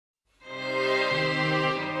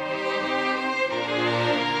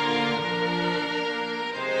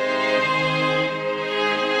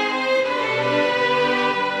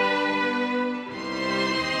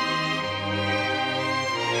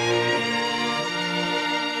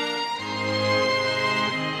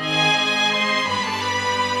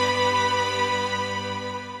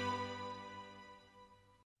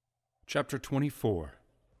Chapter 24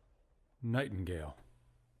 Nightingale.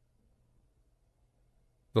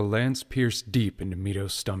 The lance pierced deep into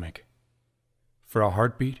Mito's stomach. For a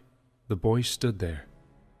heartbeat, the boy stood there,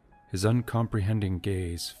 his uncomprehending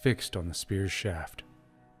gaze fixed on the spear's shaft.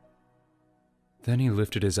 Then he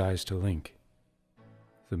lifted his eyes to Link,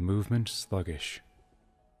 the movement sluggish.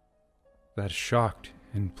 That shocked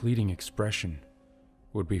and pleading expression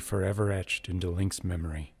would be forever etched into Link's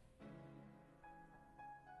memory.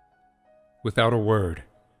 Without a word,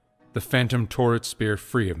 the phantom tore its spear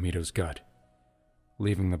free of Mito's gut,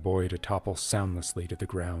 leaving the boy to topple soundlessly to the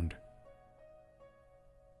ground.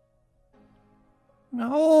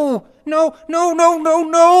 No! No! No! No! No!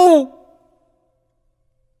 No!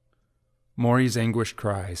 Mori's anguished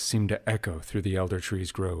cries seemed to echo through the elder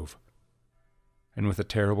tree's grove, and with a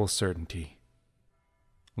terrible certainty,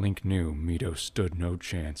 Link knew Mito stood no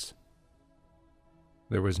chance.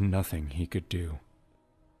 There was nothing he could do.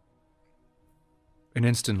 An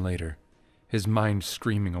instant later, his mind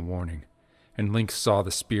screaming a warning, and Link saw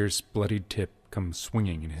the spear's bloodied tip come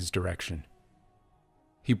swinging in his direction.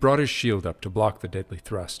 He brought his shield up to block the deadly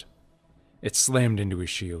thrust. It slammed into his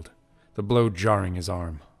shield, the blow jarring his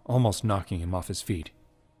arm, almost knocking him off his feet.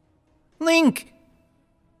 Link!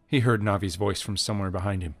 He heard Navi's voice from somewhere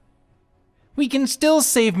behind him. We can still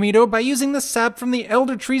save Mito by using the sap from the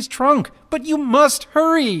elder tree's trunk, but you must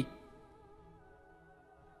hurry!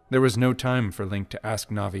 There was no time for Link to ask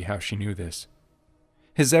Navi how she knew this.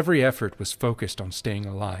 His every effort was focused on staying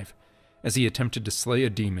alive, as he attempted to slay a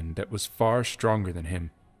demon that was far stronger than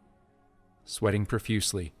him. Sweating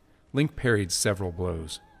profusely, Link parried several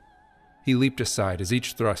blows. He leaped aside as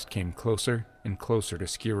each thrust came closer and closer to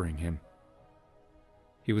skewering him.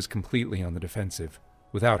 He was completely on the defensive,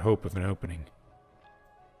 without hope of an opening.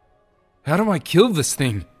 "How do I kill this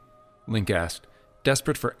thing?" Link asked,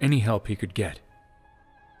 desperate for any help he could get.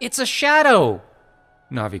 It's a shadow!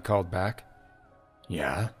 Navi called back.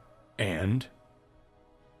 Yeah, and?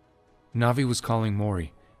 Navi was calling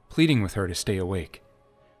Mori, pleading with her to stay awake.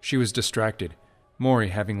 She was distracted, Mori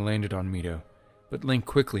having landed on Mito, but Link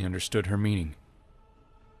quickly understood her meaning.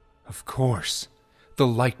 Of course, the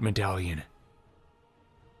light medallion.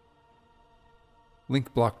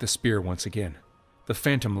 Link blocked the spear once again. The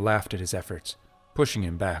phantom laughed at his efforts, pushing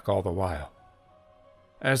him back all the while.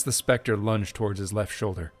 As the specter lunged towards his left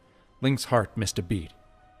shoulder, Link's heart missed a beat.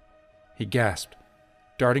 He gasped,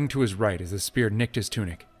 darting to his right as the spear nicked his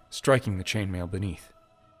tunic, striking the chainmail beneath.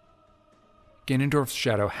 Ganondorf's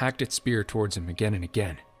shadow hacked its spear towards him again and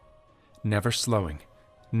again, never slowing,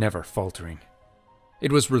 never faltering.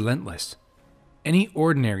 It was relentless. Any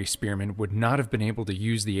ordinary spearman would not have been able to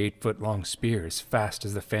use the 8-foot-long spear as fast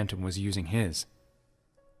as the phantom was using his.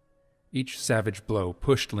 Each savage blow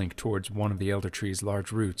pushed Link towards one of the elder tree's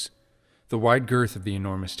large roots, the wide girth of the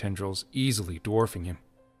enormous tendrils easily dwarfing him.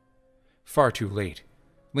 Far too late,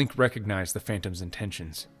 Link recognized the phantom's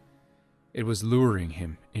intentions. It was luring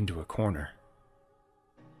him into a corner.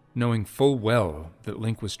 Knowing full well that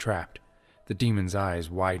Link was trapped, the demon's eyes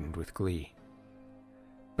widened with glee.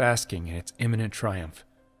 Basking in its imminent triumph,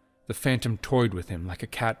 the phantom toyed with him like a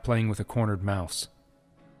cat playing with a cornered mouse.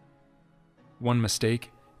 One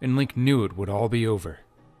mistake, and Link knew it would all be over.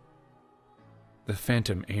 The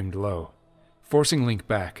phantom aimed low, forcing Link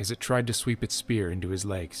back as it tried to sweep its spear into his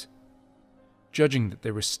legs. Judging that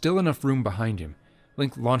there was still enough room behind him,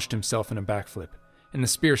 Link launched himself in a backflip, and the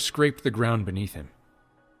spear scraped the ground beneath him.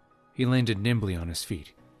 He landed nimbly on his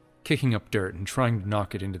feet, kicking up dirt and trying to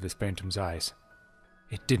knock it into the phantom's eyes.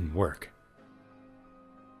 It didn't work.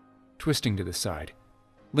 Twisting to the side,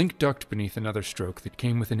 Link ducked beneath another stroke that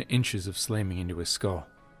came within inches of slamming into his skull.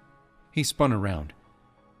 He spun around,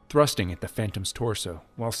 thrusting at the phantom's torso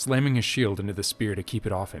while slamming his shield into the spear to keep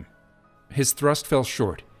it off him. His thrust fell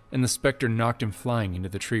short, and the specter knocked him flying into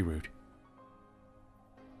the tree root.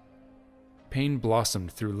 Pain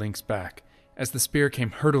blossomed through Link's back as the spear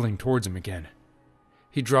came hurtling towards him again.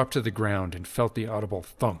 He dropped to the ground and felt the audible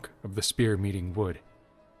thunk of the spear meeting wood.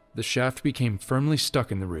 The shaft became firmly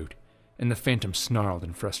stuck in the root, and the phantom snarled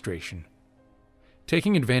in frustration.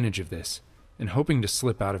 Taking advantage of this, and hoping to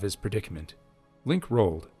slip out of his predicament, Link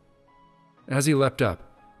rolled. As he leapt up,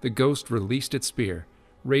 the ghost released its spear,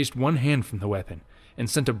 raised one hand from the weapon, and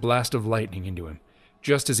sent a blast of lightning into him,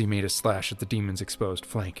 just as he made a slash at the demon's exposed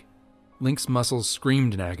flank. Link's muscles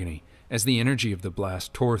screamed in agony as the energy of the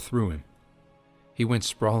blast tore through him. He went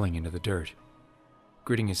sprawling into the dirt.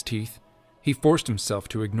 Gritting his teeth, he forced himself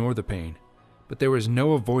to ignore the pain, but there was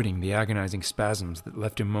no avoiding the agonizing spasms that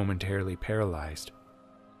left him momentarily paralyzed.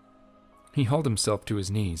 He hauled himself to his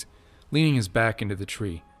knees, leaning his back into the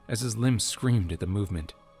tree as his limbs screamed at the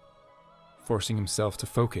movement. Forcing himself to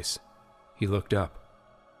focus, He looked up.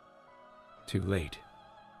 Too late.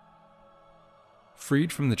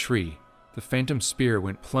 Freed from the tree, the phantom spear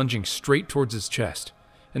went plunging straight towards his chest,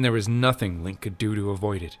 and there was nothing Link could do to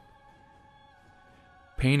avoid it.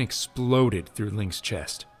 Pain exploded through Link's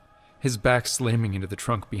chest, his back slamming into the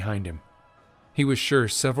trunk behind him. He was sure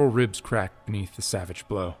several ribs cracked beneath the savage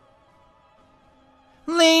blow.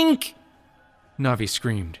 Link! Navi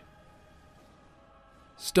screamed.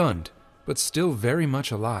 Stunned, but still very much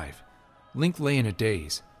alive, Link lay in a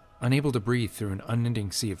daze, unable to breathe through an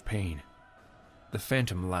unending sea of pain. The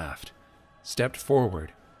phantom laughed, stepped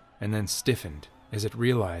forward, and then stiffened as it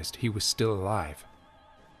realized he was still alive.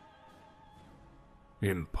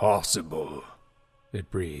 Impossible, it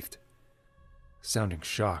breathed, sounding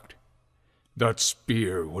shocked. That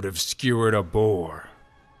spear would have skewered a boar.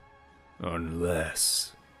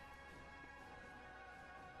 Unless...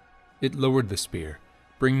 It lowered the spear,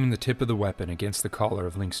 bringing the tip of the weapon against the collar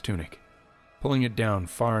of Link's tunic, pulling it down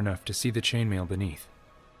far enough to see the chainmail beneath.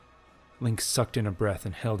 Link sucked in a breath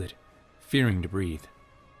and held it, fearing to breathe.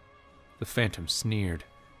 The phantom sneered.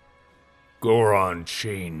 Goron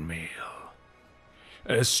chainmail.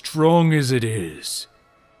 As strong as it is,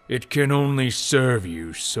 it can only serve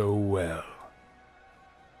you so well.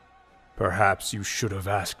 Perhaps you should have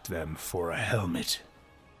asked them for a helmet.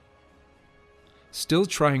 Still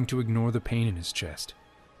trying to ignore the pain in his chest,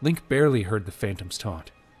 Link barely heard the phantom's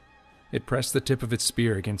taunt. It pressed the tip of its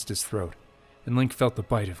spear against his throat, and Link felt the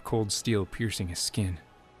bite of cold steel piercing his skin.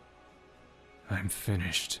 I'm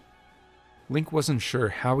finished. Link wasn't sure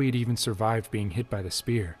how he had even survived being hit by the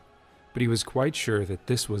spear, but he was quite sure that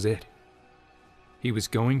this was it. He was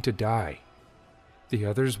going to die. The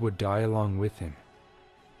others would die along with him.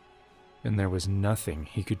 And there was nothing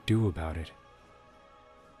he could do about it.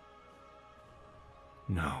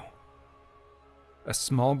 No. A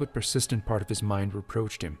small but persistent part of his mind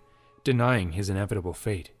reproached him, denying his inevitable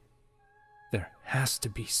fate. There has to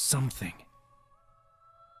be something.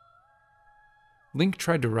 Link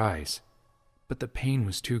tried to rise, but the pain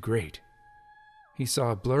was too great. He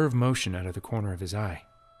saw a blur of motion out of the corner of his eye.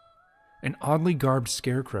 An oddly garbed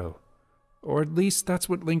scarecrow, or at least that's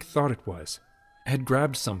what Link thought it was, had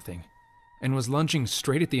grabbed something and was lunging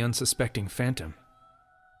straight at the unsuspecting phantom.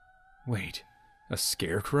 Wait, a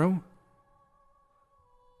scarecrow?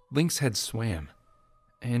 Link's head swam,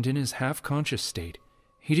 and in his half-conscious state,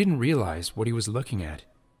 he didn't realize what he was looking at.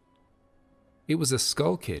 It was a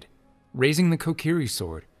skull kid, raising the Kokiri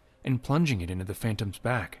sword and plunging it into the phantom's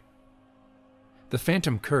back. The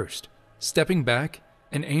phantom cursed, stepping back,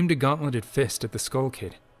 and aimed a gauntleted fist at the skull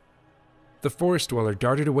kid. The forest dweller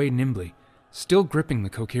darted away nimbly, still gripping the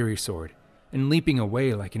Kokiri sword, and leaping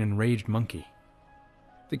away like an enraged monkey.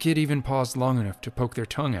 The kid even paused long enough to poke their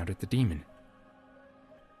tongue out at the demon.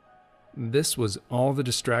 This was all the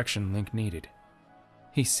distraction Link needed.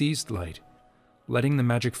 He seized light, letting the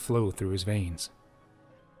magic flow through his veins.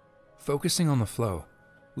 Focusing on the flow,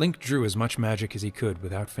 Link drew as much magic as he could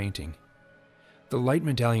without fainting. The light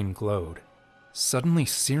medallion glowed, suddenly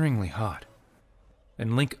searingly hot,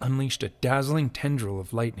 and Link unleashed a dazzling tendril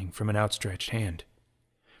of lightning from an outstretched hand.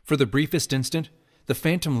 For the briefest instant, the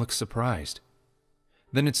phantom looked surprised.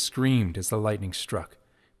 Then it screamed as the lightning struck,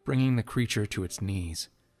 bringing the creature to its knees,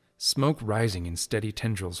 smoke rising in steady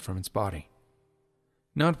tendrils from its body.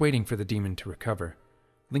 Not waiting for the demon to recover,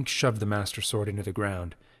 Link shoved the Master Sword into the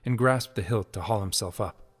ground and grasped the hilt to haul himself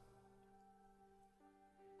up.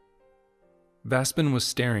 Vaspin was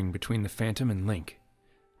staring between the phantom and Link,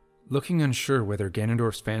 looking unsure whether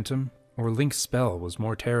Ganondorf's phantom or Link's spell was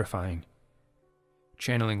more terrifying.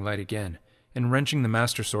 Channeling light again and wrenching the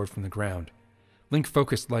Master Sword from the ground, Link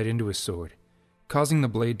focused light into his sword, causing the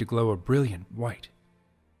blade to glow a brilliant white.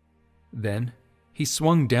 Then, he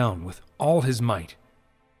swung down with all his might,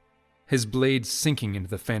 his blade sinking into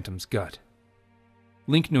the phantom's gut.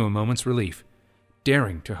 Link knew a moment's relief,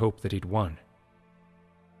 daring to hope that he'd won.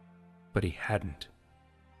 But he hadn't.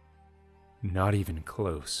 Not even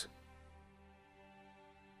close.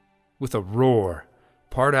 With a roar,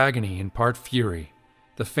 part agony and part fury,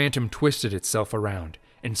 the phantom twisted itself around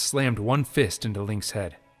and slammed one fist into Link's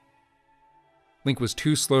head. Link was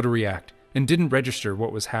too slow to react and didn't register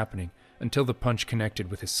what was happening until the punch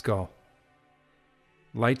connected with his skull.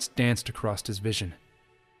 Lights danced across his vision.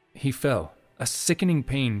 He fell, a sickening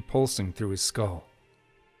pain pulsing through his skull.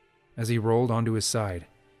 As he rolled onto his side,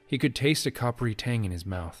 he could taste a coppery tang in his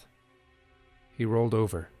mouth. He rolled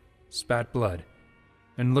over, spat blood,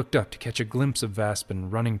 and looked up to catch a glimpse of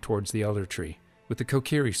Vaspin running towards the elder tree with the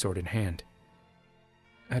Kokiri sword in hand.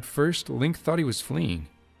 At first, Link thought he was fleeing,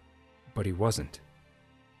 but he wasn't.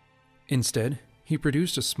 Instead, he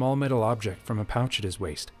produced a small metal object from a pouch at his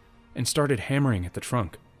waist, and started hammering at the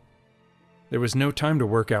trunk. There was no time to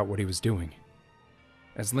work out what he was doing.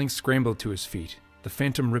 As Link scrambled to his feet, the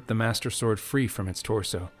Phantom ripped the Master Sword free from its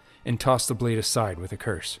torso and tossed the blade aside with a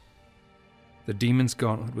curse. The demon's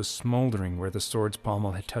gauntlet was smoldering where the sword's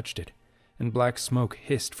pommel had touched it, and black smoke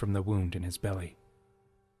hissed from the wound in his belly.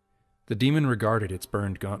 The demon regarded its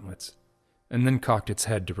burned gauntlets, and then cocked its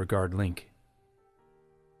head to regard Link.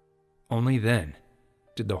 Only then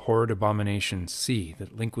did the horrid abomination see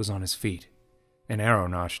that Link was on his feet, an arrow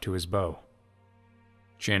notched to his bow.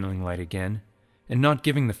 Channeling light again, and not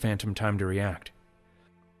giving the Phantom time to react,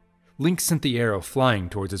 Link sent the arrow flying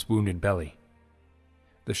towards his wounded belly.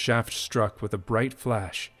 The shaft struck with a bright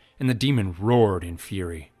flash, and the demon roared in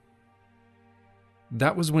fury.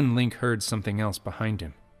 That was when Link heard something else behind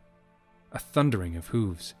him, a thundering of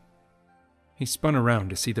hooves. He spun around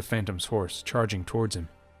to see the Phantom's horse charging towards him.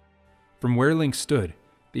 From where Link stood,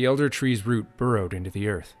 the elder tree's root burrowed into the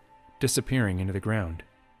earth, disappearing into the ground.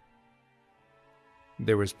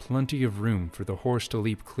 There was plenty of room for the horse to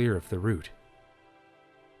leap clear of the root.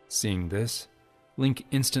 Seeing this, Link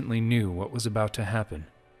instantly knew what was about to happen.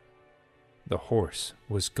 The horse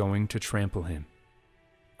was going to trample him.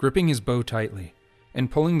 Gripping his bow tightly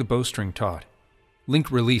and pulling the bowstring taut,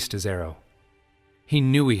 Link released his arrow. He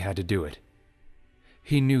knew he had to do it.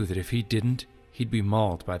 He knew that if he didn't, he'd be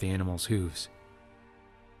mauled by the animal's hooves.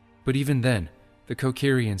 But even then, the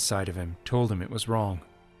Kokiri inside of him told him it was wrong.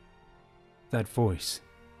 That voice,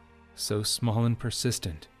 so small and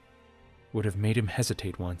persistent, would have made him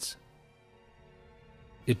hesitate once.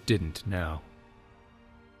 It didn't now.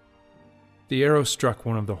 The arrow struck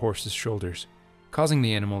one of the horse's shoulders, causing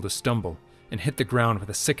the animal to stumble and hit the ground with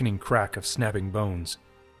a sickening crack of snapping bones.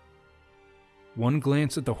 One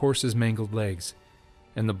glance at the horse's mangled legs,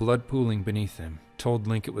 and the blood pooling beneath them told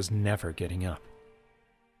Link it was never getting up.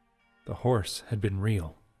 The horse had been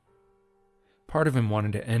real. Part of him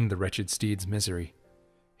wanted to end the wretched steed's misery,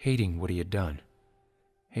 hating what he had done,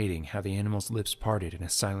 hating how the animal's lips parted in a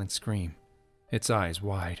silent scream, its eyes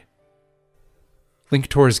wide. Link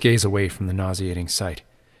tore his gaze away from the nauseating sight,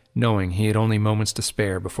 knowing he had only moments to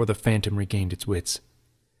spare before the Phantom regained its wits.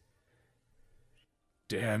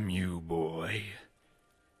 Damn you, boy.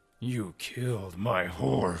 You killed my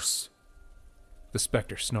horse, the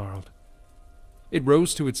specter snarled. It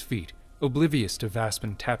rose to its feet, oblivious to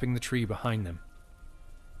Vaspin tapping the tree behind them.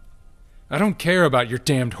 I don't care about your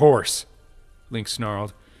damned horse, Link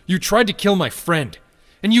snarled. You tried to kill my friend,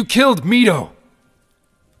 and you killed Mito!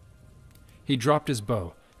 He dropped his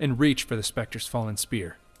bow and reached for the specter's fallen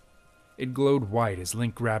spear. It glowed white as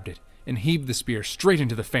Link grabbed it and heaved the spear straight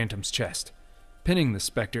into the Phantom's chest, pinning the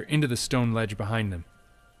specter into the stone ledge behind them.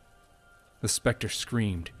 The specter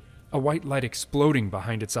screamed, a white light exploding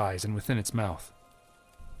behind its eyes and within its mouth.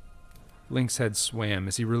 Link's head swam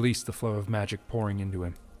as he released the flow of magic pouring into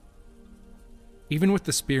him. Even with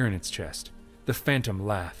the spear in its chest, the Phantom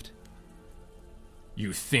laughed.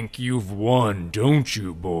 You think you've won, don't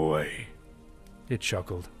you, boy? It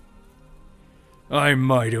chuckled. I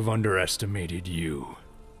might have underestimated you,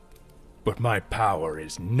 but my power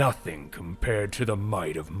is nothing compared to the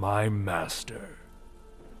might of my master.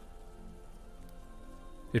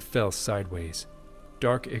 It fell sideways,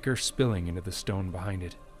 dark ichor spilling into the stone behind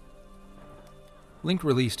it. Link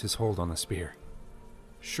released his hold on the spear.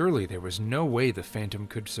 Surely there was no way the Phantom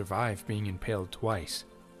could survive being impaled twice.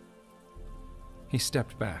 He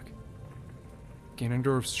stepped back.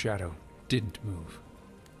 Ganondorf's shadow didn't move.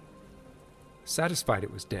 Satisfied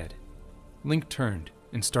it was dead, Link turned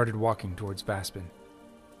and started walking towards Vaspin.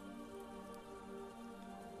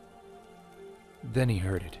 Then he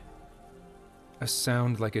heard it. A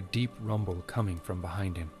sound like a deep rumble coming from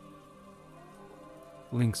behind him.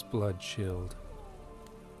 Link's blood chilled.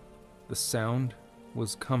 The sound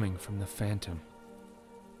was coming from the Phantom.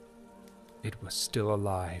 It was still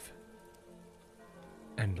alive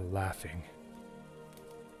and laughing.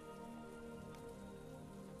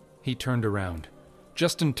 He turned around,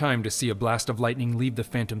 just in time to see a blast of lightning leave the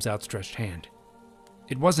Phantom's outstretched hand.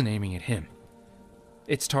 It wasn't aiming at him.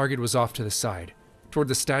 Its target was off to the side, toward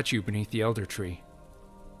the statue beneath the elder tree.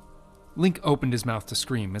 Link opened his mouth to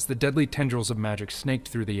scream as the deadly tendrils of magic snaked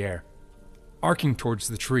through the air, arcing towards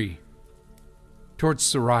the tree, towards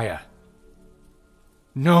Saria.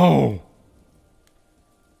 No!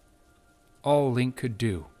 All Link could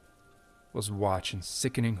do was watch in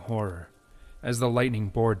sickening horror as the lightning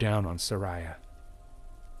bore down on Saria.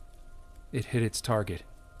 It hit its target,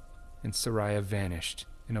 and Saria vanished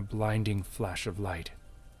in a blinding flash of light.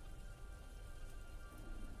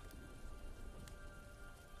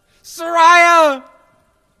 Saria!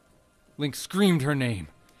 Link screamed her name,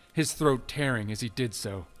 his throat tearing as he did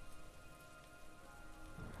so.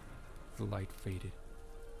 the light faded.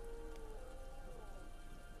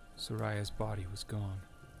 Saria's body was gone.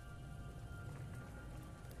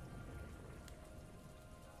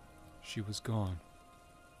 She was gone.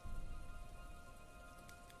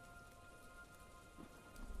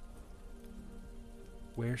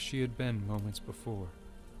 Where she had been moments before,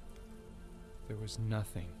 there was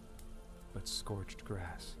nothing but scorched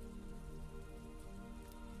grass.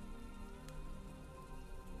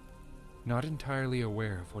 Not entirely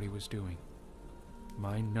aware of what he was doing,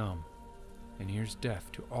 mind numb and ears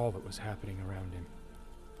deaf to all that was happening around him.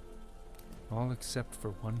 All except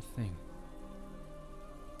for one thing.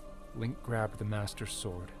 Link grabbed the Master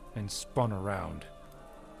Sword and spun around.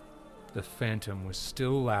 The Phantom was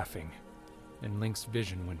still laughing, and Link's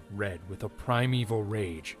vision went red with a primeval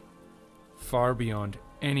rage, far beyond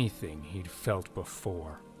anything he'd felt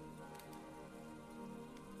before.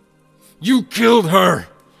 You killed her!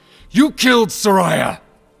 You killed Saria!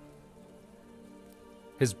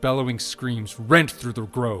 His bellowing screams rent through the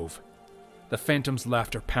grove. The Phantom's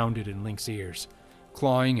laughter pounded in Link's ears,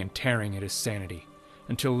 clawing and tearing at his sanity,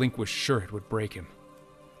 until Link was sure it would break him.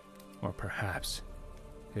 Or perhaps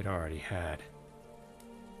it already had.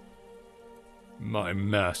 My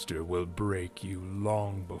master will break you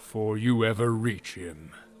long before you ever reach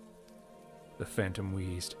him, the Phantom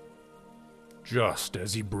wheezed. Just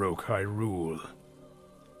as he broke Hyrule.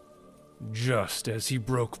 Just as he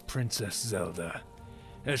broke Princess Zelda,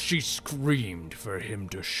 as she screamed for him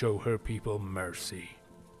to show her people mercy.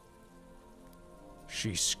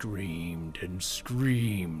 She screamed and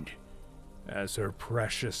screamed as her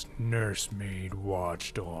precious nursemaid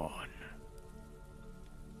watched on.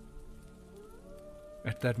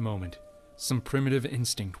 At that moment, some primitive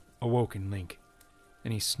instinct awoke in Link,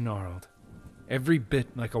 and he snarled, every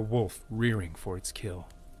bit like a wolf rearing for its kill.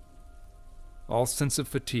 All sense of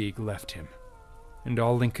fatigue left him, and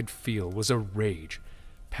all Link could feel was a rage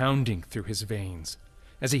pounding through his veins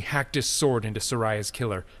as he hacked his sword into Saria's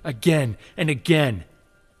killer again and again.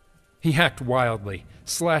 He hacked wildly,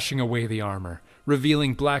 slashing away the armor,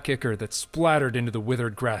 revealing black ichor that splattered into the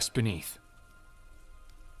withered grass beneath.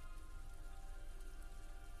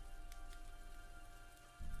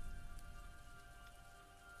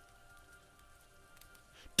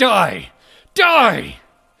 Die! Die!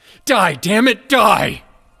 Die, damn it, die!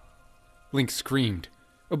 Link screamed,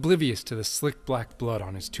 oblivious to the slick black blood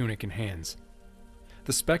on his tunic and hands.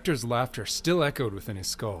 The specter's laughter still echoed within his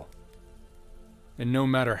skull. And no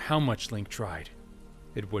matter how much Link tried,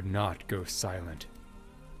 it would not go silent.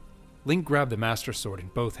 Link grabbed the Master Sword in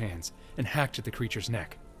both hands and hacked at the creature's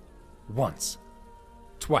neck. Once.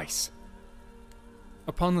 Twice.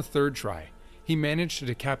 Upon the third try, he managed to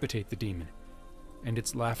decapitate the demon, and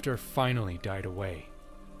its laughter finally died away.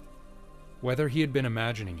 Whether he had been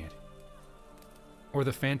imagining it, or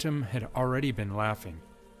the Phantom had already been laughing.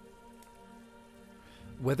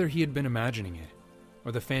 Whether he had been imagining it,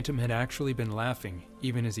 or the Phantom had actually been laughing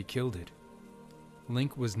even as he killed it,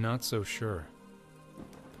 Link was not so sure.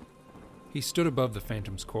 He stood above the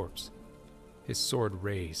Phantom's corpse, his sword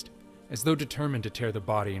raised, as though determined to tear the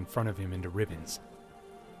body in front of him into ribbons.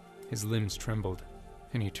 His limbs trembled,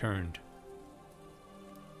 and he turned.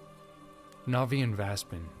 Navi and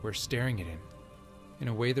Vaspin were staring at him in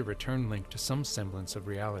a way that returned Link to some semblance of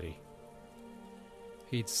reality.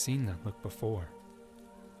 He'd seen that look before.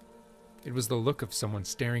 It was the look of someone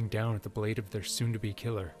staring down at the blade of their soon-to-be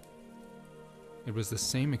killer. It was the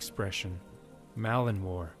same expression Malin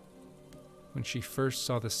wore when she first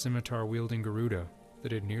saw the scimitar-wielding Gerudo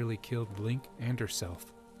that had nearly killed Link and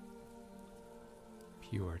herself.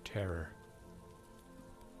 Pure terror.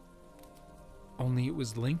 Only it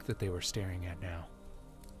was Link that they were staring at now,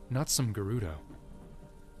 not some Gerudo.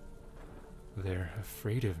 They're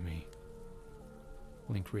afraid of me,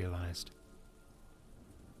 Link realized.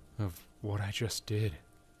 Of what I just did.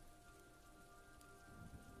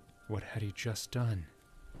 What had he just done?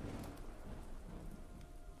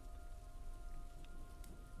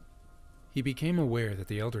 He became aware that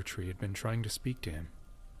the Elder Tree had been trying to speak to him,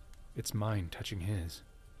 its mind touching his.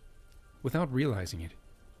 Without realizing it,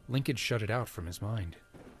 Link had shut it out from his mind.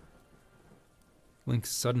 Link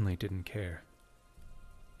suddenly didn't care,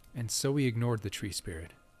 and so he ignored the tree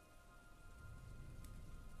spirit.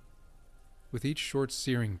 With each short,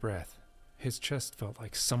 searing breath, his chest felt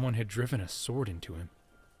like someone had driven a sword into him.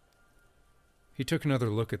 He took another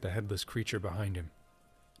look at the headless creature behind him,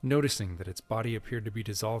 noticing that its body appeared to be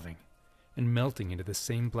dissolving and melting into the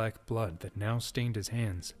same black blood that now stained his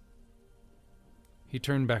hands. He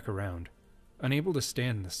turned back around, unable to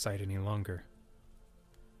stand the sight any longer.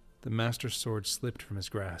 The Master Sword slipped from his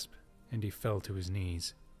grasp, and he fell to his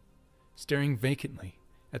knees, staring vacantly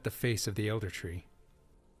at the face of the elder tree.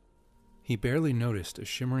 He barely noticed a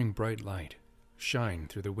shimmering bright light shine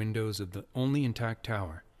through the windows of the only intact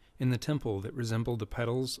tower in the temple that resembled the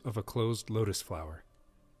petals of a closed lotus flower.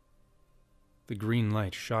 The green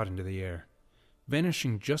light shot into the air,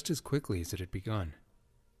 vanishing just as quickly as it had begun.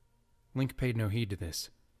 Link paid no heed to this,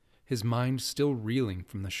 his mind still reeling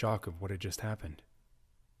from the shock of what had just happened.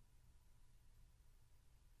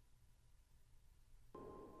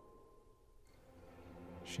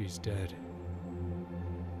 She's dead.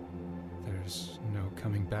 There's no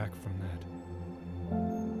coming back from that.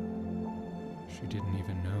 She didn't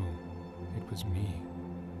even know it was me.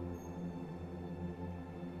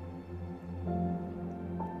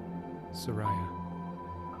 Saria,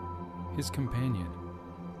 his companion,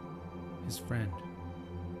 his friend.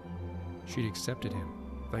 She'd accepted him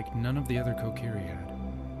like none of the other Kokiri had.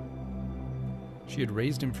 She had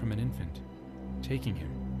raised him from an infant, taking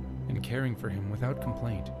him and caring for him without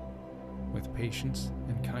complaint, with patience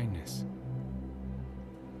and kindness.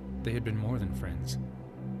 They had been more than friends.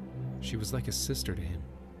 She was like a sister to him.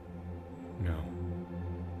 No,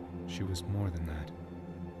 she was more than that.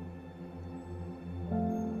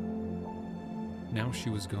 Now she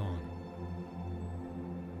was gone,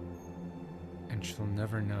 and she'll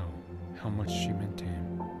never know how much she meant to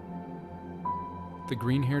him. The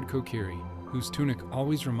green-haired Kokiri, whose tunic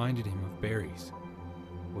always reminded him of berries,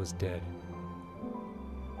 was dead,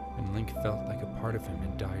 and Link felt like a part of him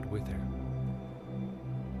had died with her.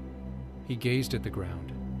 He gazed at the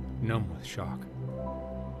ground, numb with shock.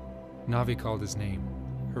 Navi called his name,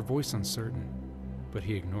 her voice uncertain, but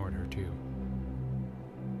he ignored her too.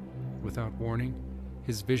 Without warning,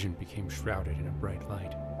 his vision became shrouded in a bright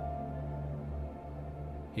light.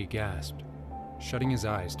 He gasped, shutting his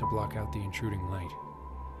eyes to block out the intruding light.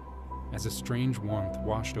 As a strange warmth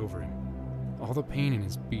washed over him, all the pain in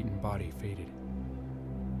his beaten body faded.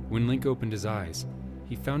 When Link opened his eyes,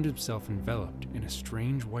 he found himself enveloped in a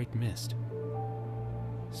strange white mist.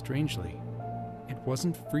 Strangely, it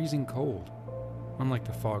wasn't freezing cold, unlike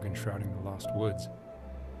the fog enshrouding the lost woods.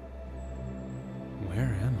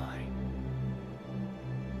 Where am I?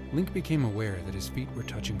 Link became aware that his feet were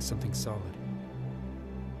touching something solid.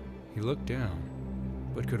 He looked down,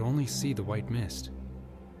 but could only see the white mist.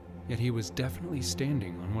 Yet he was definitely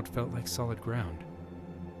standing on what felt like solid ground.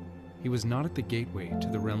 He was not at the gateway to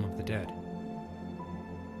the realm of the dead.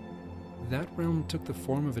 That realm took the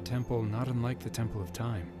form of a temple not unlike the Temple of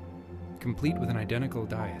Time, complete with an identical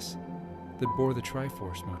dais that bore the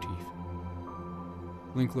Triforce motif.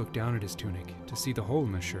 Link looked down at his tunic to see the hole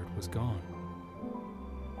in the shirt was gone.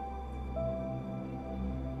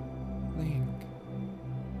 Link.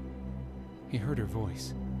 He heard her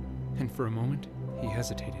voice, and for a moment he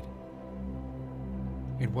hesitated.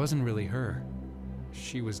 It wasn't really her.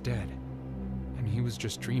 She was dead, and he was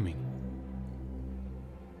just dreaming.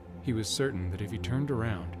 He was certain that if he turned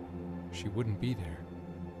around, she wouldn't be there,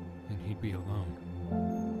 and he'd be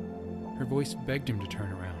alone. Her voice begged him to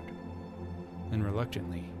turn around, and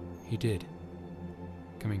reluctantly, he did,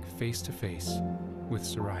 coming face to face with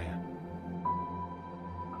Saria.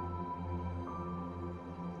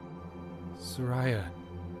 Saria,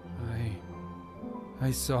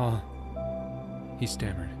 I saw... He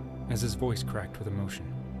stammered, as his voice cracked with emotion.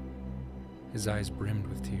 His eyes brimmed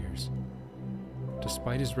with tears,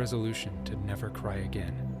 despite his resolution to never cry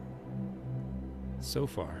again. So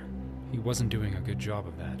far, he wasn't doing a good job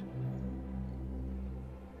of that.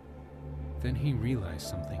 Then he realized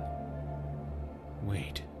something.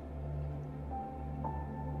 Wait.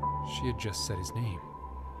 She had just said his name.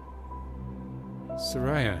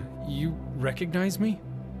 Saria, you recognize me?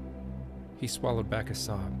 He swallowed back a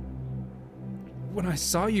sob. When I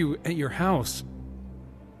saw you at your house...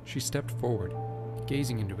 She stepped forward,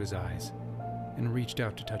 gazing into his eyes, and reached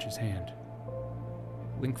out to touch his hand.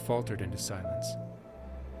 Link faltered into silence,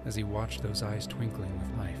 as he watched those eyes twinkling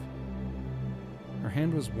with life. Her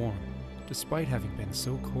hand was warm, despite having been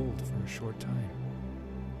so cold for a short time.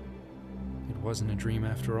 It wasn't a dream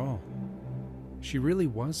after all. She really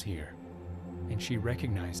was here, and she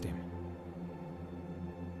recognized him.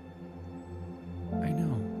 I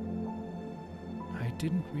know. I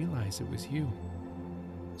didn't realize it was you,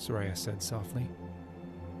 Saria said softly.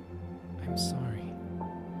 I'm sorry.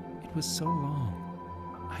 It was so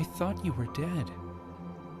long. I thought you were dead.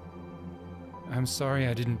 I'm sorry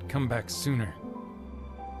I didn't come back sooner,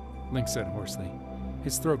 Link said hoarsely,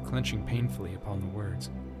 his throat clenching painfully upon the words.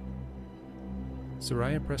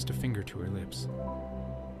 Saria pressed a finger to her lips.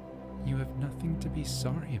 You have nothing to be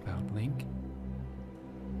sorry about, Link.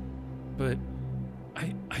 But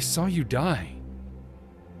I saw you die.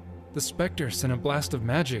 The Spectre sent a blast of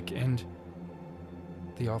magic, and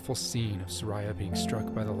The awful scene of Saria being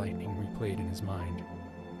struck by the lightning replayed in his mind.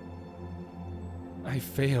 I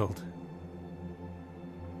failed.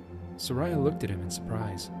 Saria looked at him in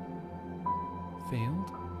surprise.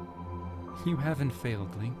 Failed? You haven't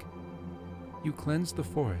failed, Link. You cleansed the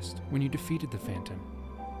forest when you defeated the Phantom.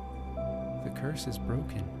 The curse is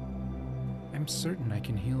broken. I'm certain I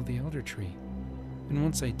can heal the Elder Tree, and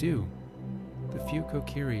once I do, the few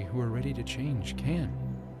Kokiri who are ready to change can,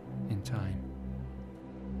 in time.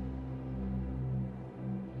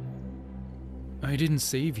 I didn't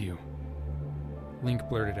save you, Link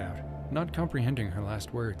blurted out, not comprehending her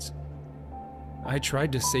last words. I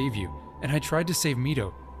tried to save you, and I tried to save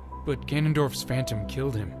Mito, but Ganondorf's Phantom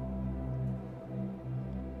killed him.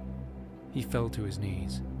 He fell to his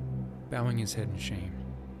knees, bowing his head in shame.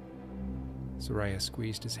 Saria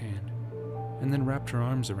squeezed his hand, and then wrapped her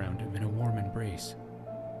arms around him in a warm embrace.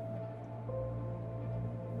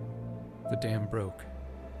 The dam broke,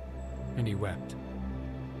 and he wept.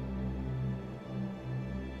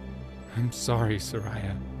 I'm sorry,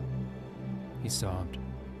 Saria, he sobbed.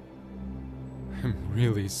 I'm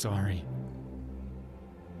really sorry.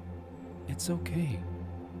 It's okay,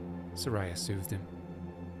 Saria soothed him.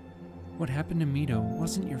 What happened to Mito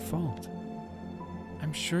wasn't your fault.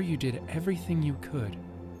 I'm sure you did everything you could.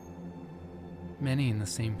 Many in the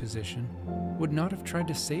same position would not have tried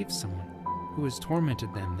to save someone who has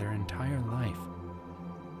tormented them their entire life.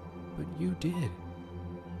 But you did.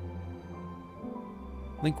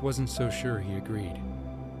 Link wasn't so sure he agreed.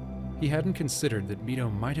 He hadn't considered that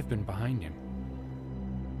Mito might have been behind him.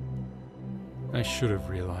 I should have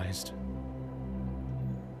realized.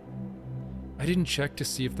 I didn't check to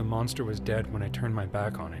see if the monster was dead when I turned my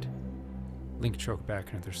back on it. Link choked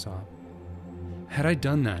back another sob. Had I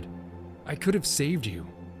done that, I could have saved you,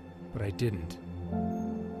 but I didn't.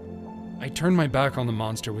 I turned my back on the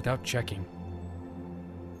monster without checking.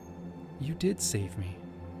 You did save me,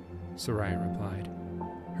 Saria replied,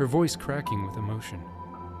 her voice cracking with emotion.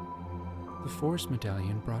 The Force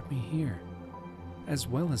Medallion brought me here, as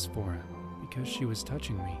well as Fora, because she was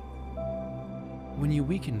touching me. When you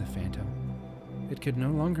weakened the Phantom, it could no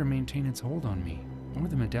longer maintain its hold on me, or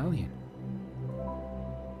the medallion.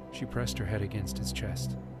 She pressed her head against his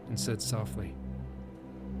chest and said softly,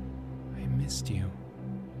 I missed you.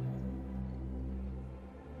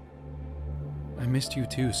 I missed you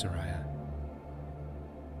too, Saria.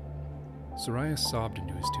 Saria sobbed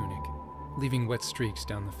into his tunic, leaving wet streaks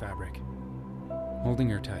down the fabric. Holding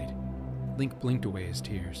her tight, Link blinked away his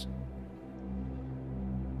tears.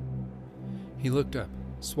 He looked up,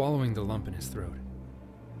 swallowing the lump in his throat.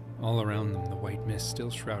 All around them, the white mist still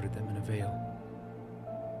shrouded them in a veil.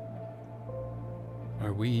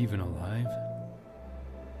 Are we even alive?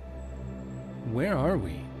 Where are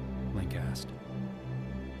we? Link asked.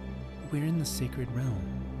 We're in the sacred realm.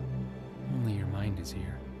 Only your mind is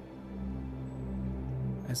here.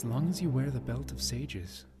 As long as you wear the belt of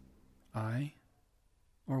sages, I,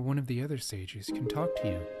 or one of the other sages, can talk to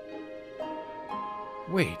you.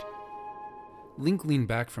 Wait. Link leaned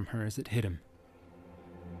back from her as it hit him.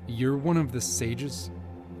 You're one of the sages?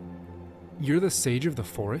 You're the sage of the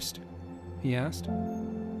forest? He asked.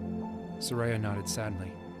 Saria nodded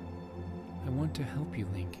sadly. I want to help you,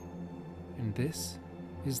 Link, and this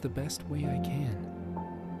is the best way I can.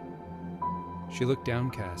 She looked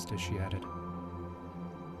downcast as she added,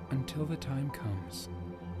 until the time comes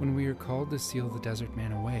when we are called to seal the desert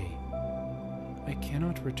man away, I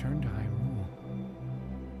cannot return to Hyrule.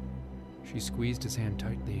 She squeezed his hand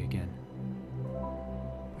tightly again.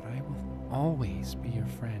 But I will always be your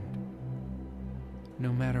friend.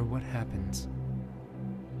 No matter what happens,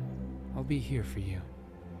 I'll be here for you.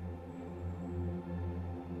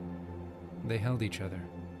 They held each other,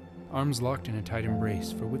 arms locked in a tight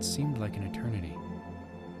embrace for what seemed like an eternity.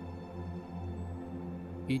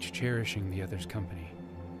 Each cherishing the other's company,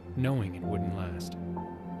 knowing it wouldn't last.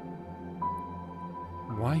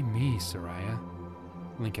 Why me, Saria?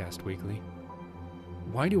 Link asked weakly.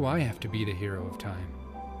 Why do I have to be the hero of time?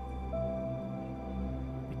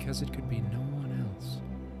 Because it could be no one else,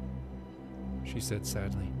 she said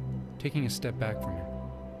sadly, taking a step back from him.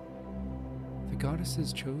 The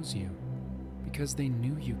goddesses chose you because they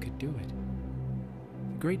knew you could do it.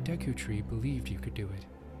 The great Deku Tree believed you could do it.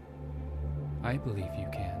 I believe you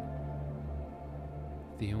can.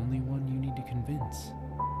 The only one you need to convince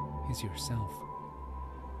is yourself.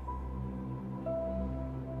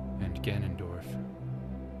 And Ganondorf,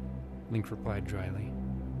 Link replied dryly.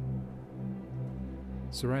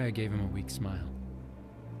 Saria gave him a weak smile.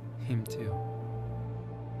 Him too.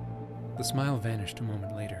 The smile vanished a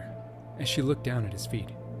moment later, as she looked down at his feet.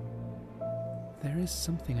 There is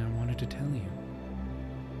something I wanted to tell you.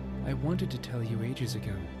 I wanted to tell you ages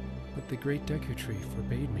ago, but the Great Deku Tree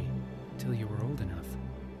forbade me until you were old enough.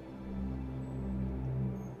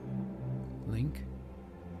 Link?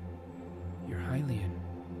 You're Hylian.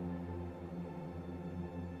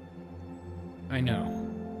 I know,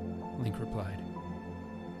 Link replied.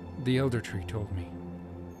 The Elder Tree told me.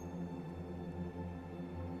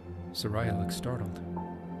 Saria looked startled.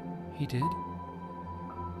 He did?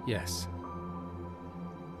 Yes.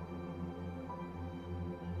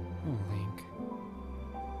 Oh, Link.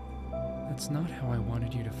 That's not how I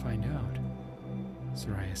wanted you to find out,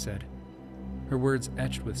 Saria said, her words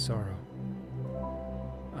etched with sorrow.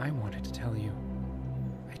 I wanted to tell you.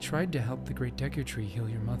 I tried to help the Great Deku Tree heal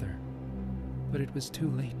your mother, but it was too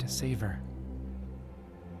late to save her.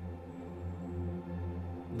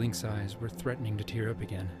 Link's eyes were threatening to tear up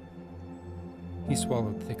again. He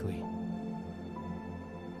swallowed thickly.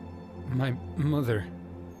 My mother...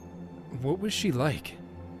 What was she like?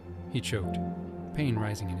 He choked, pain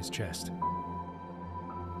rising in his chest.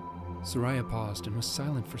 Saria paused and was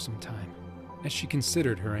silent for some time, as she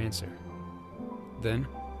considered her answer. Then,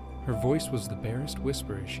 her voice was the barest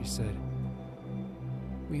whisper as she said,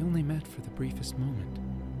 We only met for the briefest moment,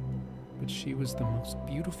 but she was the most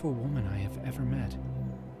beautiful woman I have ever met.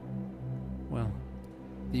 Well,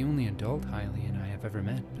 the only adult Hylian I have ever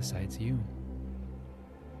met besides you.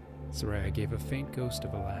 Saria gave a faint ghost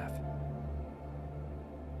of a laugh.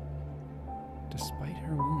 Despite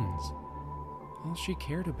her wounds, all she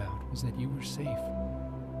cared about was that you were safe.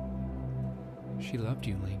 She loved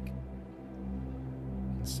you, Link.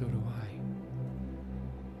 And so do I.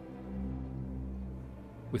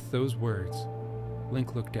 With those words,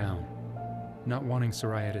 Link looked down, not wanting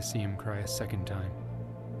Saria to see him cry a second time.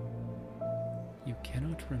 You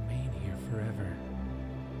cannot remain here forever.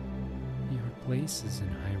 Your place is in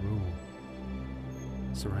Hyrule,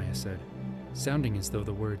 Saria said, sounding as though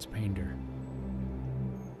the words pained her.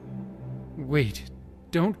 Wait,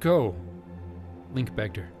 don't go, Link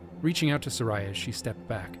begged her, reaching out to Saria as she stepped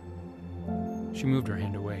back. She moved her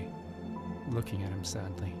hand away, looking at him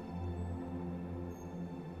sadly.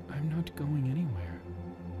 I'm not going anywhere,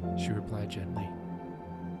 she replied gently.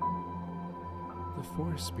 The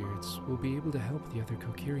forest spirits will be able to help the other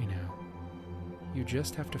Kokiri now. You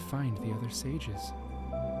just have to find the other sages.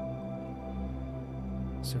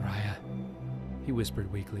 Saria, he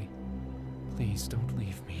whispered weakly, please don't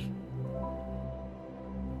leave me.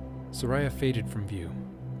 Saria faded from view,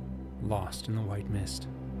 lost in the white mist.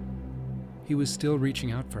 He was still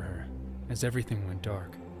reaching out for her as everything went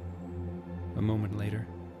dark. A moment later,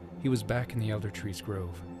 he was back in the Elder Tree's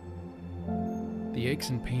grove. The aches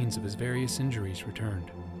and pains of his various injuries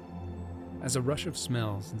returned. As a rush of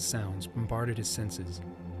smells and sounds bombarded his senses,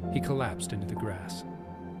 he collapsed into the grass.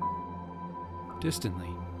 Distantly,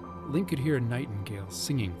 Link could hear a nightingale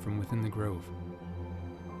singing from within the grove.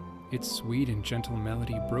 Its sweet and gentle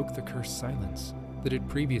melody broke the cursed silence that had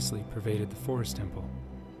previously pervaded the forest temple.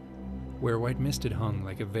 Where white mist had hung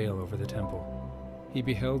like a veil over the temple, he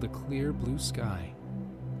beheld a clear blue sky.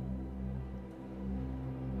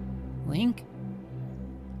 Link?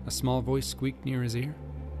 A small voice squeaked near his ear.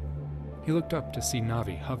 He looked up to see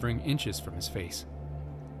Navi hovering inches from his face.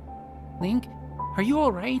 Link, are you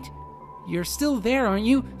all right? You're still there, aren't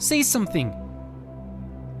you? Say something!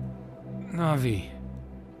 Navi,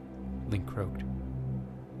 Link croaked,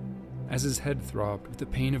 as his head throbbed with the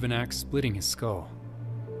pain of an axe splitting his skull.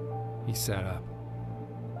 He sat up.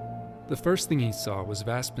 The first thing he saw was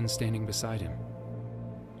Vaspin standing beside him,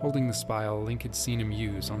 holding the spile Link had seen him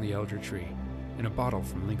use on the Elder Tree and a bottle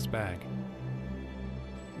from Link's bag.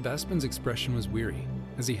 Vaspin's expression was weary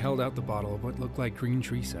as he held out the bottle of what looked like green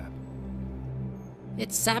tree sap.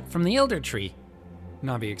 It's sap from the Elder Tree,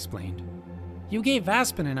 Navi explained. You gave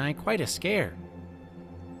Vaspin and I quite a scare.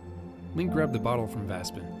 Link grabbed the bottle from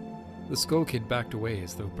Vaspin. The Skull Kid backed away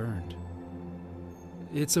as though burned.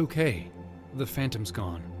 It's okay. The Phantom's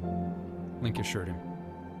gone, Link assured him.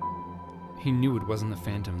 He knew it wasn't the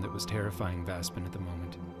Phantom that was terrifying Vaspin at the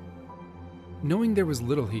moment. Knowing there was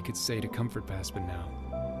little he could say to comfort Vaspin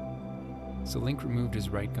now. So Link removed his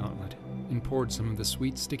right gauntlet and poured some of the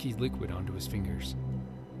sweet, sticky liquid onto his fingers.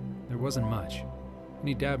 There wasn't much, and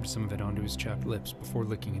he dabbed some of it onto his chapped lips before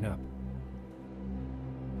licking it up.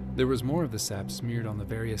 There was more of the sap smeared on the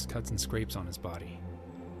various cuts and scrapes on his body.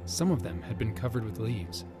 Some of them had been covered with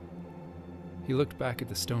leaves. He looked back at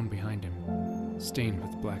the stone behind him, stained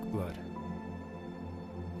with black blood.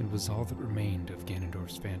 It was all that remained of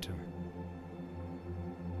Ganondorf's Phantom.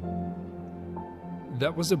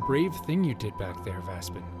 That was a brave thing you did back there,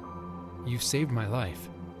 Vaspin. You saved my life,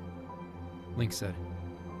 Link said,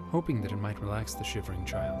 hoping that it might relax the shivering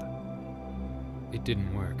child. It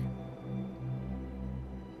didn't work.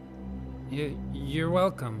 You're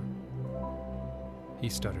welcome, he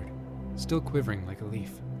stuttered, still quivering like a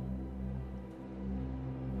leaf.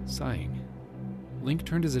 Sighing, Link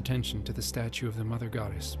turned his attention to the statue of the Mother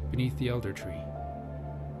Goddess beneath the elder tree.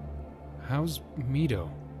 "How's Mido?"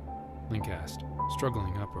 Link asked,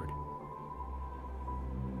 struggling upward.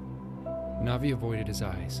 Navi avoided his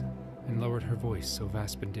eyes and lowered her voice so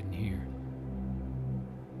Vaspin didn't hear.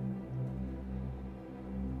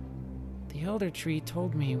 The elder tree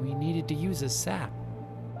told me we needed to use a sap.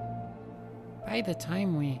 By the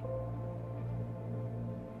time we...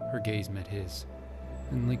 Her gaze met his,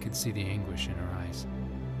 and Link could see the anguish in her eyes.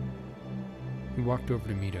 He walked over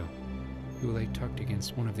to Mido, who lay tucked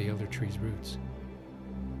against one of the elder tree's roots.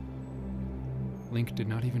 Link did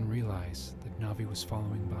not even realize that Navi was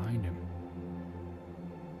following behind him.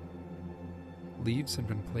 Leaves had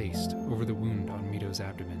been placed over the wound on Mido's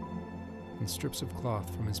abdomen, and strips of cloth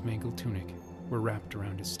from his mangled tunic were wrapped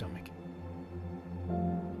around his stomach.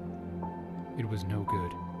 It was no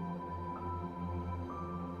good.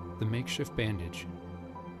 The makeshift bandage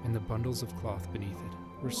and the bundles of cloth beneath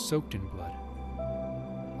it were soaked in blood.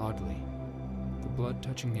 Oddly, the blood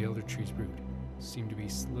touching the elder tree's root seemed to be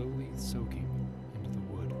slowly soaking into the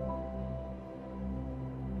wood.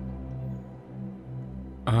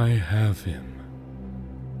 "I have him,"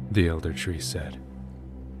 the elder tree said.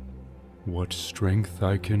 "What strength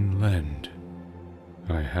I can lend,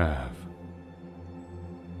 I have.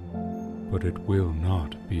 But it will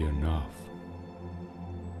not be enough.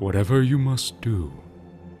 Whatever you must do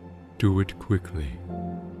it quickly."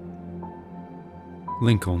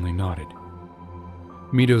 Link only nodded.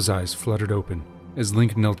 Mido's eyes fluttered open as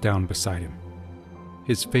Link knelt down beside him.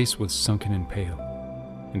 His face was sunken and pale,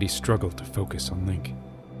 and he struggled to focus on Link.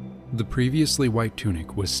 The previously white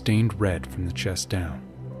tunic was stained red from the chest down,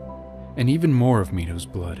 and even more of Mido's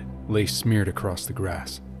blood lay smeared across the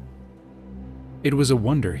grass. It was a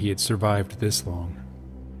wonder he had survived this long.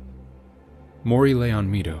 Mori lay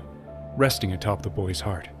on Mido, resting atop the boy's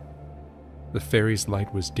heart. The fairy's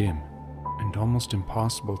light was dim and almost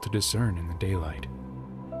impossible to discern in the daylight.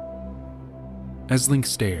 As Link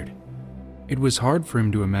stared, it was hard for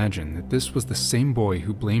him to imagine that this was the same boy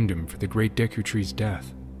who blamed him for the great Deku Tree's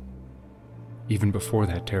death. Even before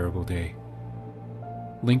that terrible day,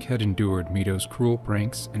 Link had endured Mido's cruel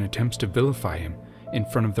pranks and attempts to vilify him in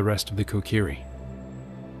front of the rest of the Kokiri.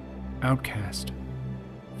 Outcast,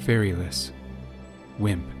 fairyless,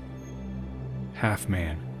 wimp,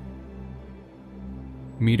 half-man.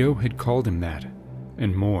 Mido had called him that,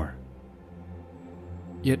 and more.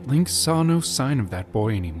 Yet Link saw no sign of that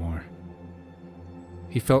boy anymore.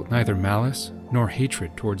 He felt neither malice nor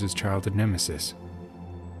hatred towards his childhood nemesis.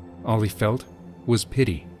 All he felt was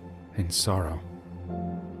pity and sorrow.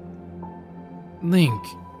 "Link,"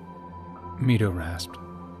 Mido rasped.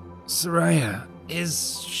 "Saria,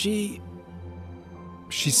 is she..."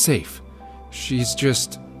 "She's safe. She's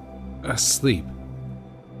just asleep,"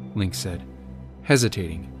 Link said,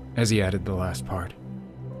 hesitating as he added the last part.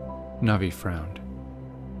 Navi frowned.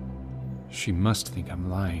 She must think I'm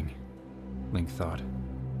lying, Link thought,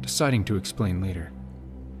 deciding to explain later.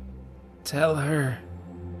 Tell her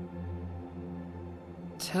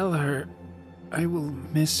I will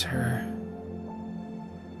miss her,"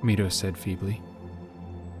 Mido said feebly.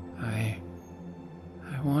 I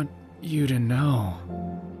want you to know.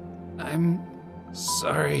 I'm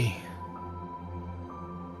sorry."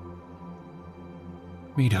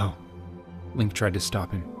 "Mido," Link tried to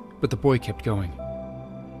stop him, but the boy kept going.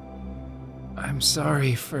 "I'm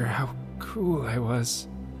sorry for how cruel I was.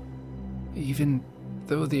 Even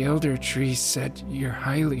though the elder tree said you're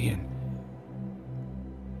Hylian,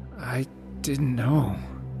 I didn't know."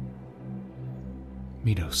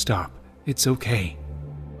 "Mido, stop. It's okay."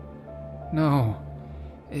 "No,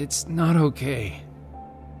 it's not okay.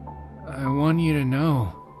 I want you to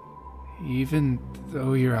know, even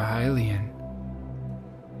though you're a Hylian,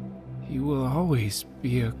 you will always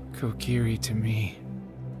be a Kokiri to me.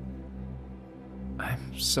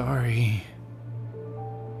 I'm sorry."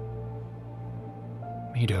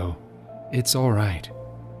 "Mido, it's all right,"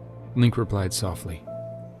 Link replied softly.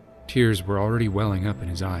 Tears were already welling up in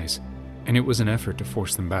his eyes, and it was an effort to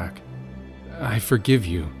force them back. "I forgive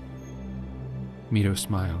you." Mido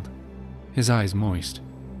smiled, his eyes moist.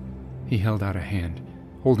 He held out a hand,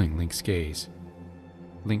 holding Link's gaze.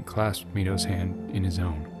 Link clasped Mido's hand in his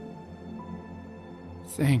own.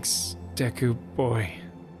 "Thanks, Deku boy,"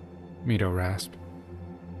 Mido rasped.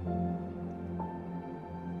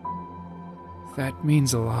 "That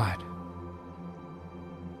means a lot."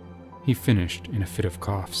 He finished in a fit of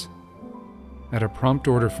coughs. At a prompt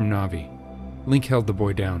order from Navi, Link held the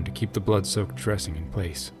boy down to keep the blood-soaked dressing in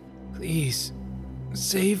place. Please,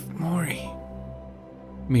 save Mori.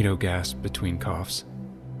 Mito gasped between coughs.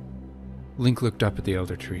 Link looked up at the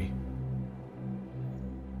elder tree.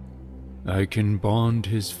 I can bond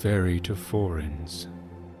his fairy to foreigns,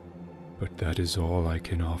 but that is all I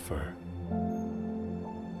can offer.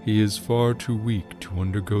 He is far too weak to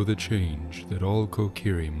undergo the change that all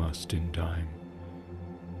Kokiri must in time.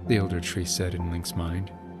 The elder tree said in Link's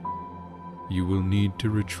mind. You will need to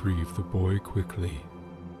retrieve the boy quickly.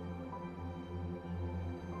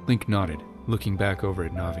 Link nodded, looking back over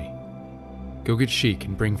at Navi. Go get Sheik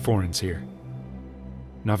and bring foreigns here.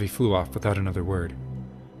 Navi flew off without another word.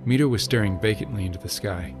 Mito was staring vacantly into the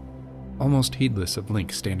sky, almost heedless of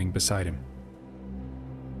Link standing beside him.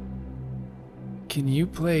 Can you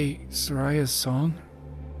play Saria's song?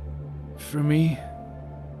 For me?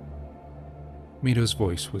 Mito's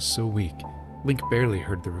voice was so weak, Link barely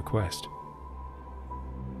heard the request.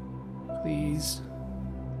 Please,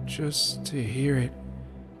 just to hear it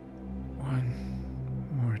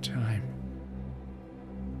one more time.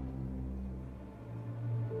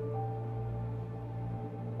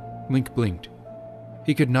 Link blinked.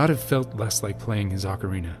 He could not have felt less like playing his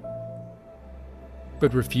ocarina.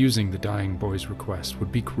 But refusing the dying boy's request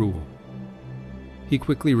would be cruel. He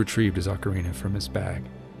quickly retrieved his ocarina from his bag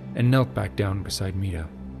and knelt back down beside Mito.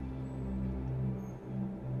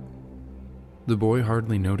 The boy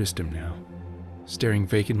hardly noticed him now, staring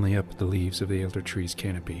vacantly up at the leaves of the elder tree's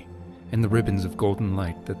canopy and the ribbons of golden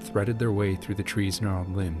light that threaded their way through the tree's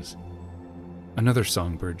gnarled limbs. Another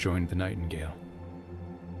songbird joined the nightingale.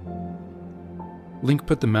 Link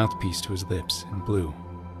put the mouthpiece to his lips and blew.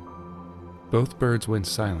 Both birds went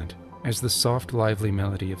silent as the soft, lively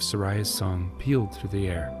melody of Saria's song pealed through the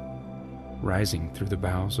air, rising through the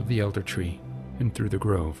boughs of the elder tree and through the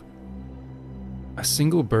grove. A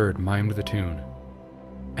single bird mimed the tune,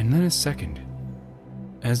 and then a second.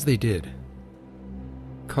 As they did,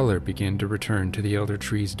 color began to return to the elder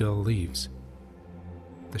tree's dull leaves.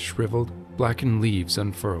 The shriveled, blackened leaves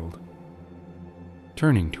unfurled,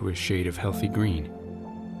 turning to a shade of healthy green.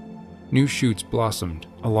 New shoots blossomed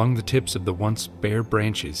along the tips of the once bare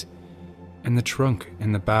branches, and the trunk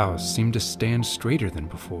and the boughs seemed to stand straighter than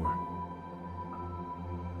before.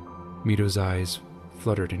 Mito's eyes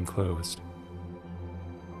fluttered and closed.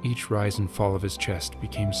 Each rise and fall of his chest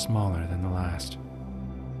became smaller than the last.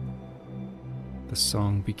 The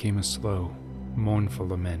song became a slow, mournful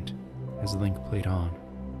lament as Link played on.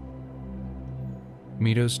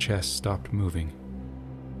 Mito's chest stopped moving.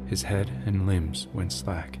 His head and limbs went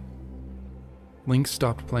slack. Link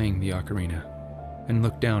stopped playing the ocarina and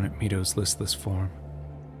looked down at Mito's listless form.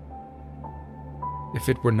 If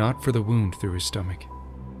it were not for the wound through his stomach,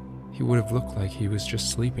 he would have looked like he was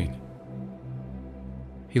just sleeping.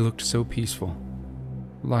 He looked so peaceful,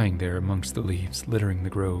 lying there amongst the leaves littering the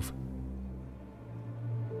grove.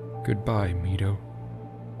 Goodbye, Mito.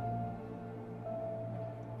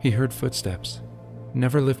 He heard footsteps,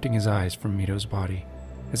 never lifting his eyes from Mito's body,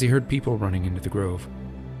 as he heard people running into the grove.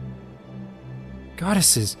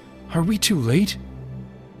 Goddesses, are we too late?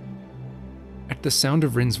 At the sound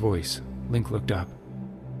of Rin's voice, Link looked up.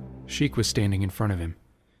 Sheik was standing in front of him,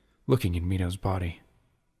 looking at Mito's body.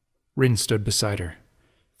 Rin stood beside her,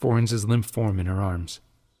 Foren's limp form in her arms.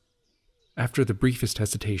 After the briefest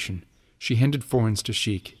hesitation, she handed Foren's to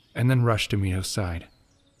Sheik and then rushed to Mito's side.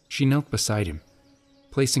 She knelt beside him,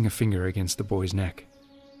 placing a finger against the boy's neck.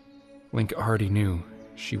 Link already knew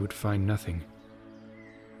she would find nothing.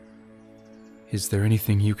 Is there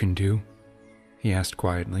anything you can do? He asked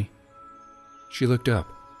quietly. She looked up,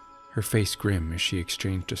 her face grim as she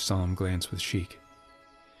exchanged a solemn glance with Sheik.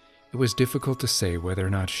 It was difficult to say whether or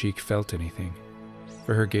not Sheik felt anything,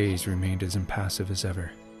 for her gaze remained as impassive as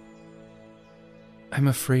ever. I'm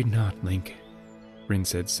afraid not, Link, Rin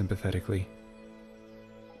said sympathetically.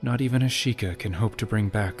 Not even a Sheikah can hope to bring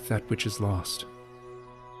back that which is lost.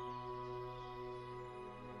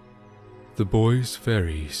 The boy's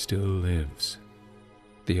fairy still lives,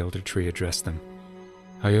 the elder tree addressed them.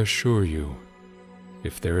 I assure you,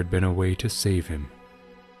 if there had been a way to save him,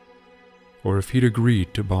 or if he'd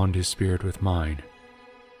agreed to bond his spirit with mine,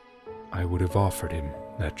 I would have offered him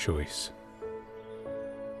that choice.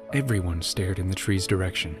 Everyone stared in the tree's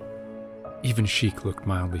direction. Even Sheik looked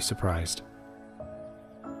mildly surprised.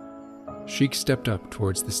 Sheik stepped up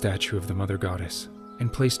towards the statue of the Mother Goddess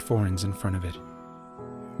and placed Foren's in front of it.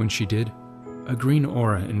 When she did, a green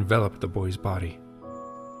aura enveloped the boy's body.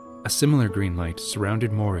 A similar green light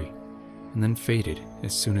surrounded Mori and then faded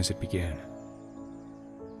as soon as it began.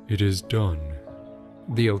 It is done,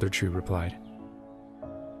 the elder tree replied.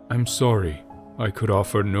 I'm sorry, I could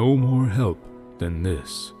offer no more help than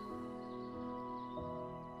this.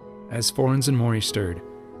 As Forens and Mori stirred,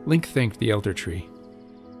 Link thanked the Elder Tree.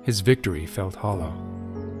 His victory felt hollow.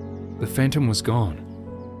 The phantom was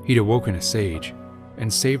gone. He'd awoken a sage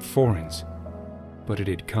and saved Forens, but it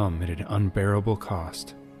had come at an unbearable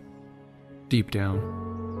cost. Deep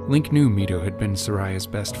down, Link knew Mito had been Saria's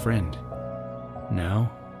best friend.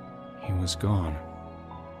 Now, he was gone.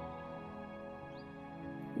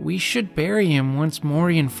 We should bury him once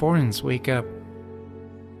Mori and Forens wake up,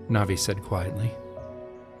 Navi said quietly.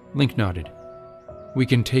 Link nodded. We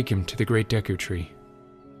can take him to the Great Deku Tree.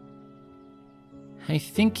 I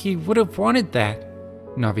think he would have wanted that,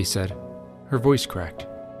 Navi said. Her voice cracked.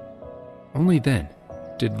 Only then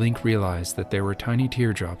did Link realize that there were tiny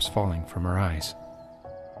teardrops falling from her eyes.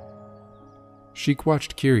 Sheik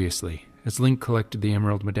watched curiously as Link collected the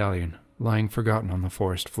emerald medallion lying forgotten on the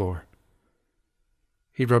forest floor.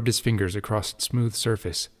 He rubbed his fingers across its smooth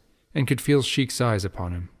surface and could feel Sheik's eyes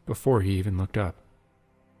upon him before he even looked up.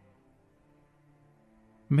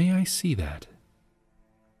 May I see that?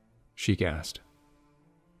 Sheik asked.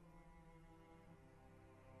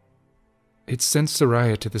 It sent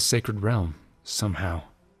Saria to the sacred realm, somehow.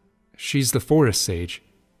 She's the forest sage,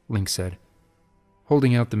 Link said,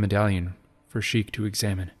 holding out the medallion for Sheik to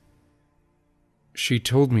examine. She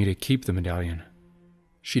told me to keep the medallion.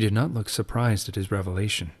 She did not look surprised at his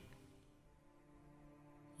revelation.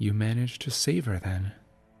 You managed to save her, then?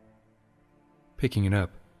 Picking it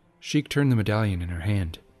up, Sheik turned the medallion in her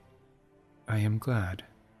hand. I am glad.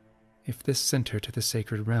 If this sent her to the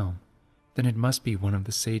sacred realm, then it must be one of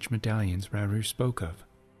the sage medallions Rauru spoke of.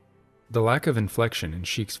 The lack of inflection in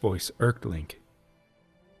Sheik's voice irked Link.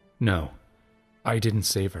 No, I didn't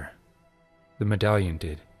save her. The medallion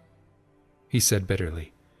did, he said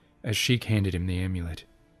bitterly, as Sheik handed him the amulet.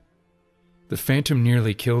 The phantom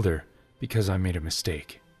nearly killed her because I made a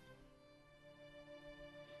mistake.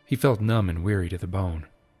 He felt numb and weary to the bone.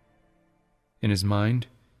 In his mind,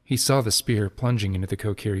 he saw the spear plunging into the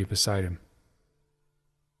Kokiri beside him.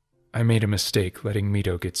 I made a mistake letting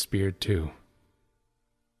Mito get speared too.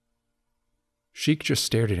 Sheik just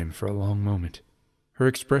stared at him for a long moment, her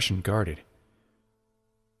expression guarded.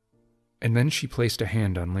 And then she placed a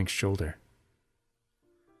hand on Link's shoulder.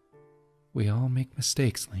 We all make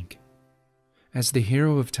mistakes, Link. As the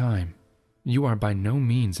hero of time, you are by no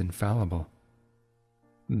means infallible.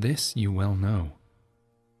 This you well know.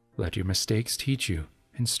 Let your mistakes teach you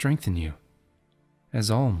and strengthen you,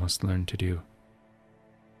 as all must learn to do.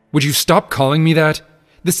 Would you stop calling me that?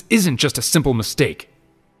 This isn't just a simple mistake,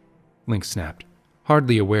 Link snapped,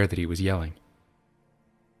 hardly aware that he was yelling.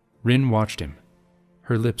 Rin watched him.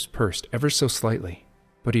 Her lips pursed ever so slightly,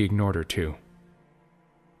 but he ignored her too.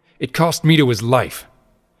 It cost Mito his life.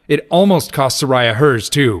 It almost cost Saria hers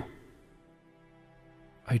too.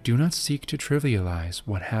 I do not seek to trivialize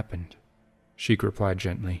what happened, Sheik replied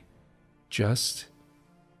gently. Just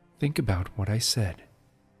think about what I said.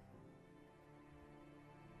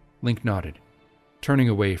 Link nodded, turning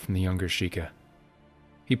away from the younger Sheikah.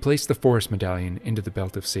 He placed the forest medallion into the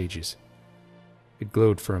belt of sages. It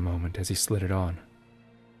glowed for a moment as he slid it on.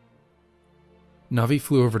 Navi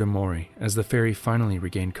flew over to Mori as the fairy finally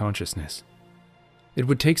regained consciousness. It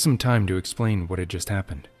would take some time to explain what had just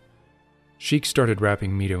happened. Sheik started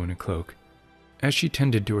wrapping Mito in a cloak. As she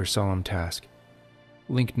tended to her solemn task,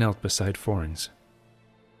 Link knelt beside Forens.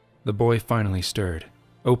 The boy finally stirred,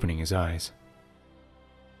 opening his eyes.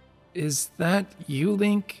 Is that you,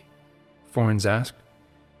 Link? Forens asked.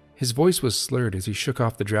 His voice was slurred as he shook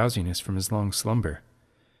off the drowsiness from his long slumber.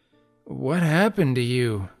 What happened to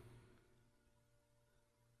you?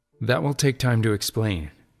 That will take time to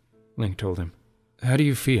explain, Link told him. How do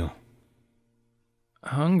you feel?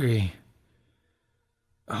 Hungry.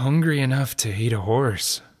 Hungry enough to eat a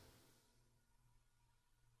horse.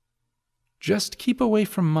 Just keep away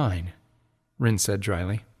from mine, Rin said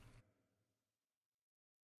dryly.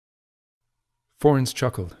 Forens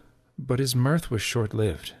chuckled, but his mirth was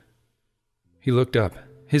short-lived. He looked up,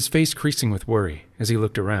 his face creasing with worry as he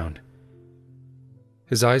looked around.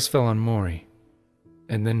 His eyes fell on Mori,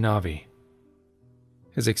 and then Navi,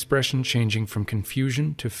 his expression changing from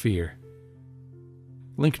confusion to fear.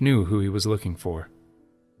 Link knew who he was looking for.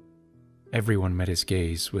 Everyone met his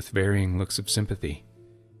gaze with varying looks of sympathy,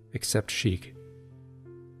 except Sheik,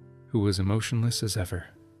 who was emotionless as ever.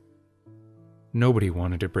 Nobody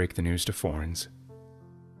wanted to break the news to Forens.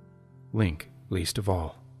 Link, least of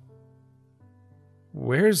all.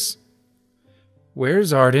 Where's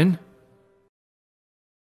Arden?